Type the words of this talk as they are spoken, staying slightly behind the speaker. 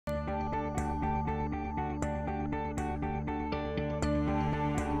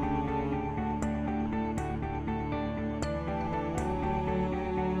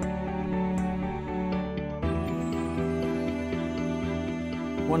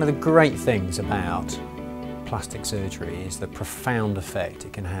One of the great things about plastic surgery is the profound effect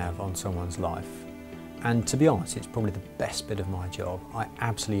it can have on someone's life. And to be honest, it's probably the best bit of my job. I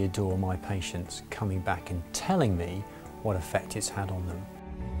absolutely adore my patients coming back and telling me what effect it's had on them.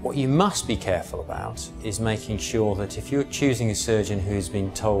 What you must be careful about is making sure that if you're choosing a surgeon who's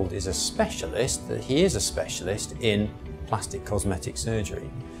been told is a specialist, that he is a specialist in plastic cosmetic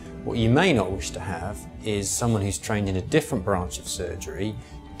surgery. What you may not wish to have is someone who's trained in a different branch of surgery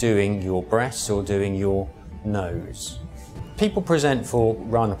doing your breasts or doing your nose. People present for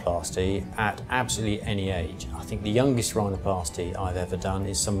rhinoplasty at absolutely any age. I think the youngest rhinoplasty I've ever done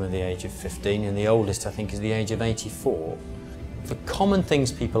is someone at the age of 15, and the oldest I think is the age of 84. The common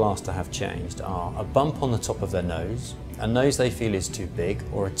things people ask to have changed are a bump on the top of their nose, a nose they feel is too big,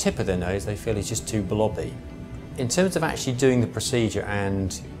 or a tip of their nose they feel is just too blobby. In terms of actually doing the procedure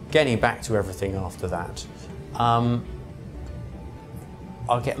and getting back to everything after that,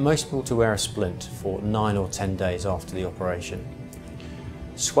 I'll get most people to wear a splint for 9 or 10 days after the operation.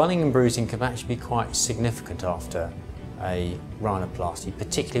 Swelling and bruising can actually be quite significant after a rhinoplasty,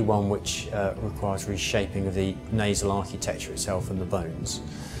 particularly one which requires reshaping of the nasal architecture itself and the bones.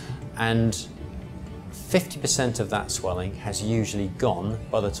 And 50% of that swelling has usually gone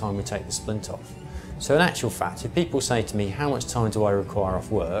by the time we take the splint off. So in actual fact, if people say to me, how much time do I require off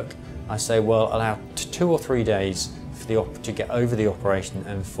work? I say, well, allow 2 or 3 days to get over the operation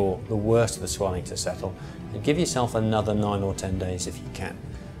and for the worst of the swelling to settle, and give yourself another 9 or 10 days if you can.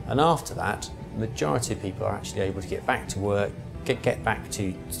 And after that, the majority of people are actually able to get back to work, get back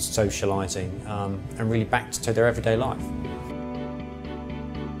to socialising, and really back to their everyday life.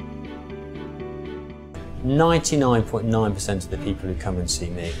 99.9% of the people who come and see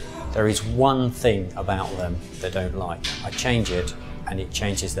me, there is one thing about them they don't like. I change it, and it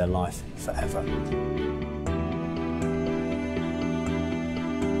changes their life forever.